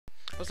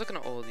was looking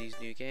at all these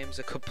new games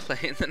I could play,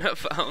 and then I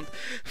found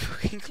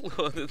fucking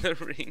Lord of the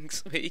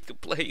Rings where you could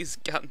play as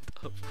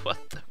Gandalf.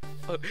 What the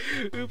fuck?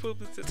 Who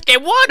published this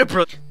game? Warner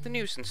Bros. The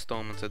newest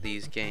installment of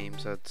these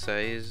games, I'd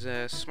say, is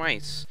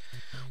Smite.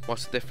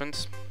 What's the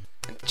difference?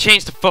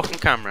 Change the fucking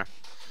camera.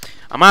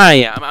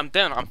 I'm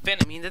done. I'm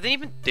finished. I mean, they didn't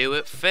even do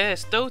it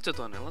first. Dota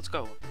done it. Let's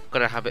go.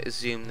 Gotta have it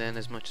zoomed in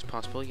as much as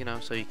possible, you know,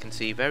 so you can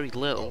see very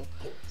little.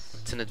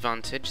 It's an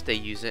advantage. They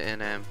use it in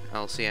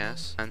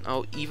LCS. And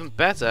oh, even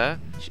better.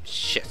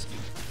 Shit.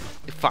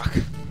 Fuck.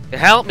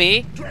 Help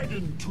me.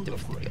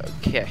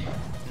 Okay.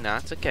 Nah,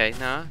 it's okay.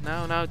 No.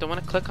 Don't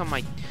want to click on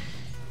my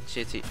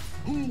shitty.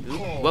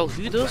 Well,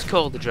 who does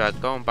call the drag?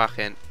 Going back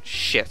in.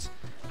 Shit.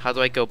 How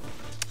do I go?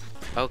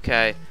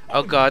 Okay.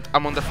 Oh god,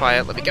 I'm under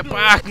fire. Let me get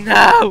back.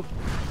 No.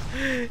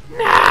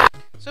 No.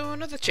 So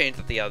another change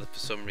that they added for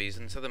some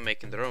reason, instead of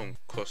making their own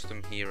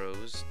custom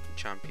heroes,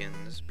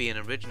 champions, being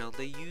original,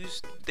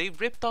 they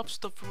ripped off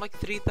stuff from like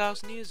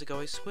 3,000 years ago.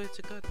 I swear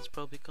to God, it's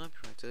probably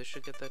copyright. So they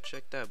should get that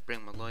checked out.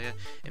 Bring my lawyer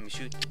and me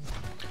shoot.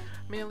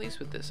 I mean, at least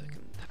with this,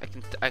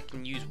 I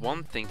can use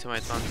one thing to my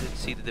advantage.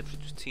 See the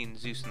difference between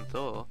Zeus and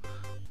Thor.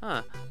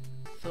 Huh?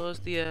 Thor's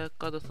the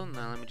god of thunder.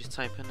 Let me just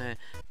type in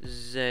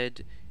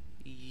Z.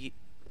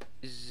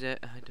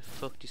 How the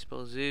fuck do you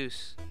spell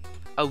Zeus?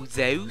 Oh,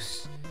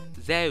 Zeus?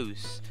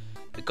 Zeus.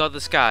 The god of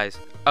the skies.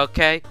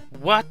 Okay.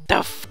 What the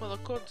f? Well,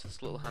 according to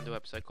this little handy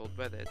website called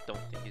Reddit, don't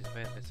think he's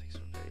better. It's like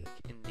some very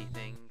like indie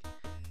thing.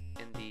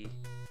 Indie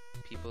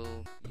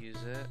people use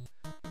it.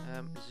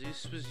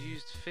 Zeus was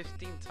used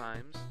 15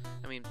 times.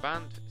 I mean,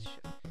 banned.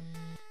 Shit.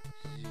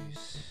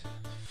 Zeus.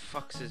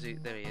 Fuck's Zeus.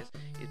 There he is.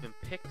 He's been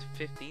picked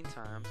 15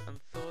 times, and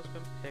Thor's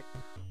been picked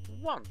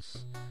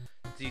once.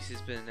 Zeus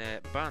has been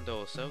banned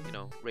also, you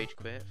know, rage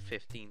quit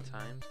 15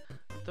 times,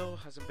 and Thor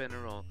hasn't been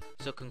at all.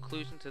 So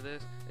conclusion to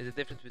this is the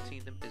difference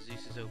between them is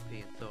Zeus is OP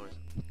and Thor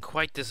isn't.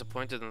 Quite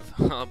disappointed in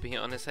Thor, I'll be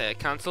honest.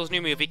 Cancel his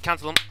new movie,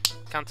 cancel him,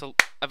 cancel.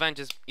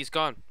 Avengers, he's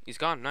gone,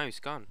 no, he's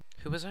gone.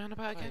 Who was I on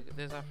about again?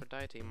 There's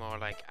Aphrodite, more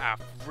like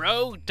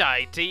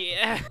Aphrodite.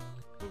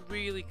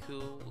 Really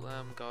cool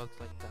gods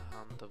like the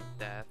Hand of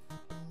Death.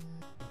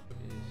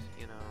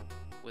 You know,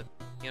 with,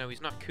 you know,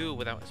 he's not cool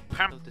without his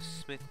power. The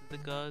Smith of the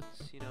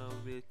Gods, you know,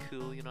 really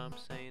cool, you know what I'm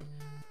saying?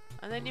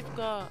 And then you've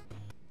got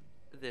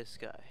this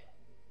guy.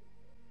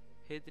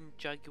 Hidden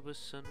Jaguar's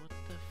son, what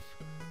the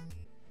f...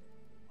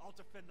 I'll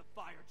defend the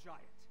fire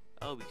giant.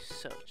 Oh, he's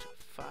such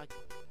a fuck.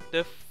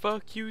 The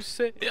fuck you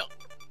say?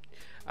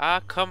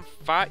 I come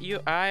fight you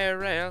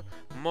IRL,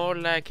 more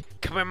like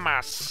come in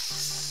my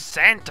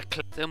Santa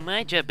Claus. So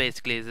my job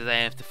basically is that I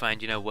have to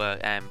find, you know,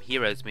 what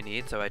heroes we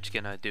need. So I'm just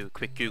gonna do a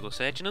quick Google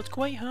search, and it's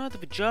quite hard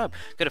of a job.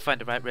 Gotta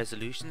find the right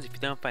resolutions. If you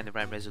don't find the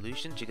right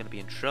resolutions, you're gonna be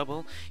in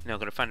trouble. You know,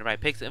 gotta find the right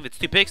pixel. If it's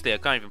too pixely, I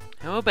can't even.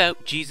 How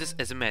about Jesus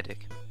as a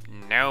medic?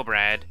 No,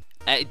 Brad.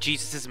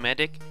 Jesus as a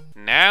medic?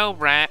 No,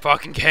 Brad.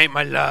 Fucking game,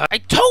 my love. I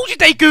told you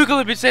they Google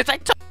it since I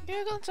told.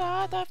 Google's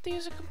hard. I have to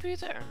use a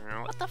computer.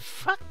 What the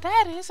fuck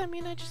that is? I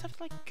mean, I just have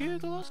to like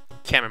Google us.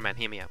 Cameraman,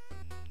 hear me out.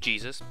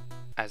 Jesus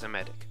as a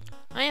medic.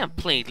 I have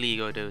played League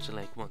of Dota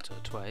like once or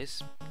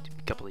twice,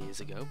 a couple of years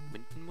ago,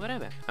 but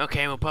whatever.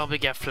 Okay, we'll probably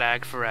get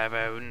flagged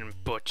forever and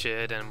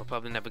butchered, and we'll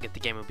probably never get the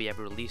game will be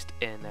ever released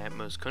in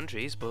most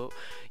countries, but,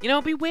 you know,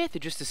 it'll be worth it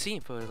just to see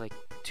it for like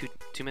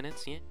two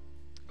minutes, yeah?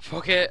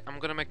 Fuck it, I'm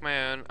gonna make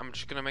my own. I'm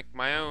just gonna make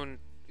my own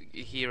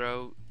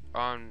hero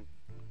on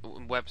a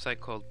website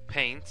called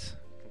Paint.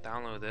 You can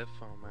download it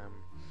from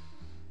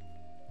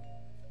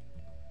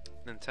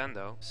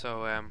Nintendo.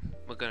 So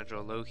we're gonna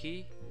draw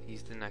Loki.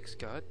 He's the next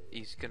god.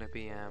 He's gonna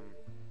be an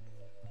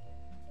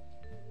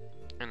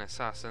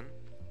assassin.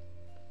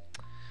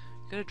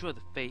 You gotta draw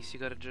the face. You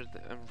gotta draw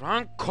the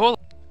wrong color.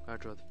 Gotta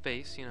draw the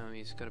face. You know,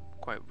 he's got a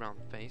quite round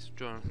face.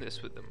 Drawing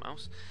this with the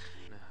mouse.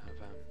 And I have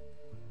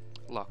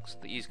locks.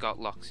 He's got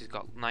locks. He's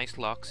got nice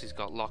locks. He's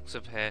got locks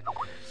of hair.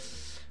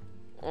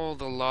 All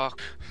the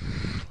lock.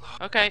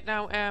 Okay,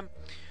 now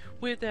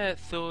with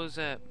Thor's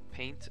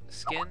paint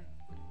skin,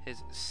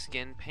 his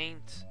skin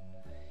paint,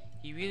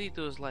 he really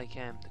does like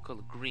the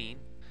color green.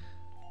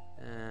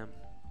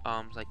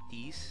 Arms like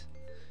these.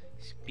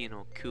 He's being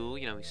all cool,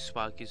 you know. He's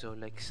swaggy, so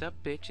like, sup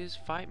bitches,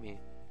 fight me.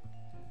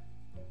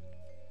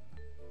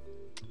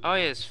 Oh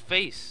yeah, his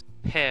face,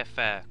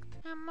 perfect.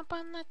 I'm a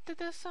bonnet to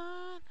the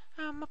sun.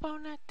 I'm a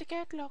bonnet to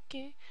get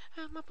lucky.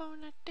 I'm a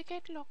bonnet to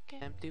get lucky.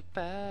 I'm too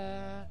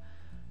far.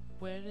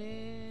 Where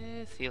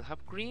is he'll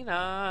have green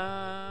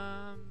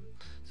arms?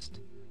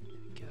 There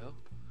we go.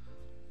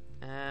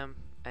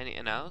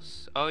 Anything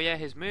else? Oh yeah,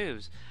 his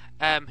moves.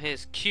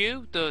 His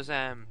Q does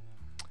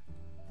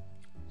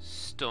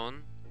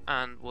stun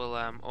and will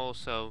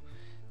also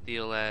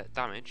deal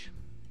damage,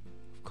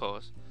 of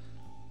course.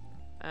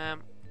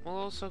 We'll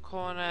also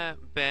call on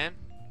burn.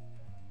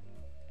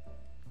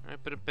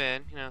 Right, bit of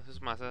burn, you know,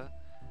 doesn't matter.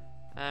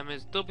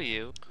 His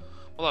W,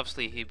 well,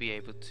 obviously he'd be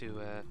able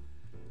to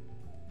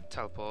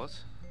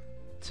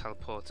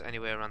teleport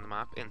anywhere around the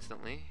map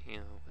instantly, you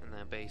know, in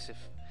their base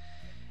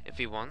if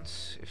he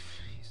wants. If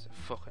he's a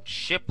fucking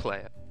shit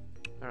player.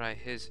 Alright,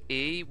 his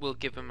E will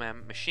give him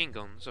machine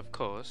guns, of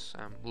course.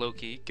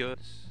 Low-key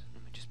guns.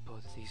 Let me just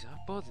both of these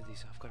off. Both of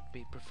these off. Gotta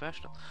be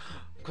professional.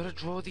 Gotta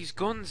draw these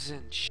guns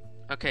in.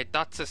 Okay,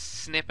 that's a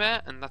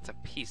sniper and that's a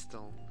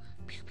pistol.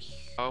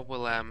 Oh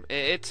well,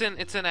 it's in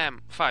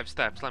 5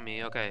 steps.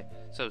 Okay.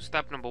 So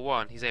step number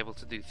 1, he's able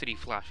to do 3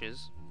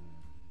 flashes.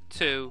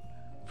 2,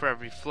 for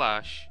every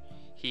flash,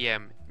 he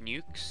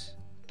nukes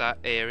that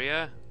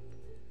area.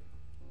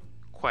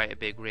 Quite a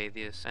big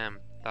radius.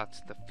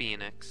 That's the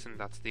Phoenix, and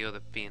that's the other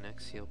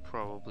Phoenix. He'll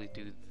probably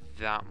do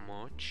that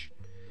much.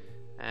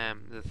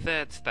 The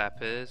third step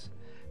is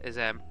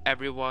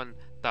everyone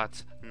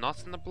that's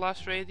not in the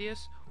blast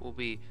radius will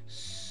be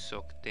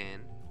sucked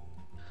in.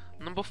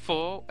 Number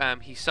 4,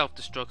 he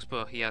self-destructs,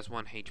 but he has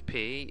 1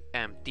 HP,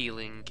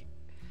 dealing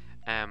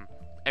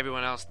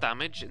everyone else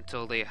damage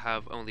until they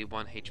have only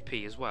 1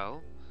 HP as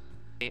well.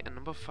 And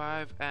number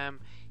 5,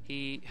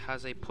 he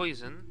has a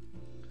poison.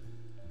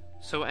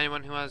 So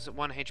anyone who has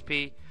 1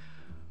 HP,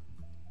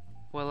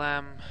 well,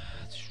 I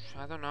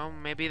don't know,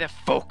 maybe they're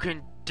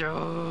fucking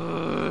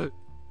dead.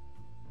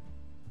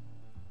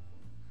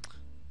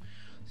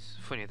 It's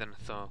funnier than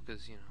I thought,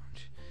 because, you know,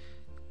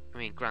 I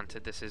mean,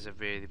 granted, this is a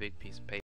really big piece of paper.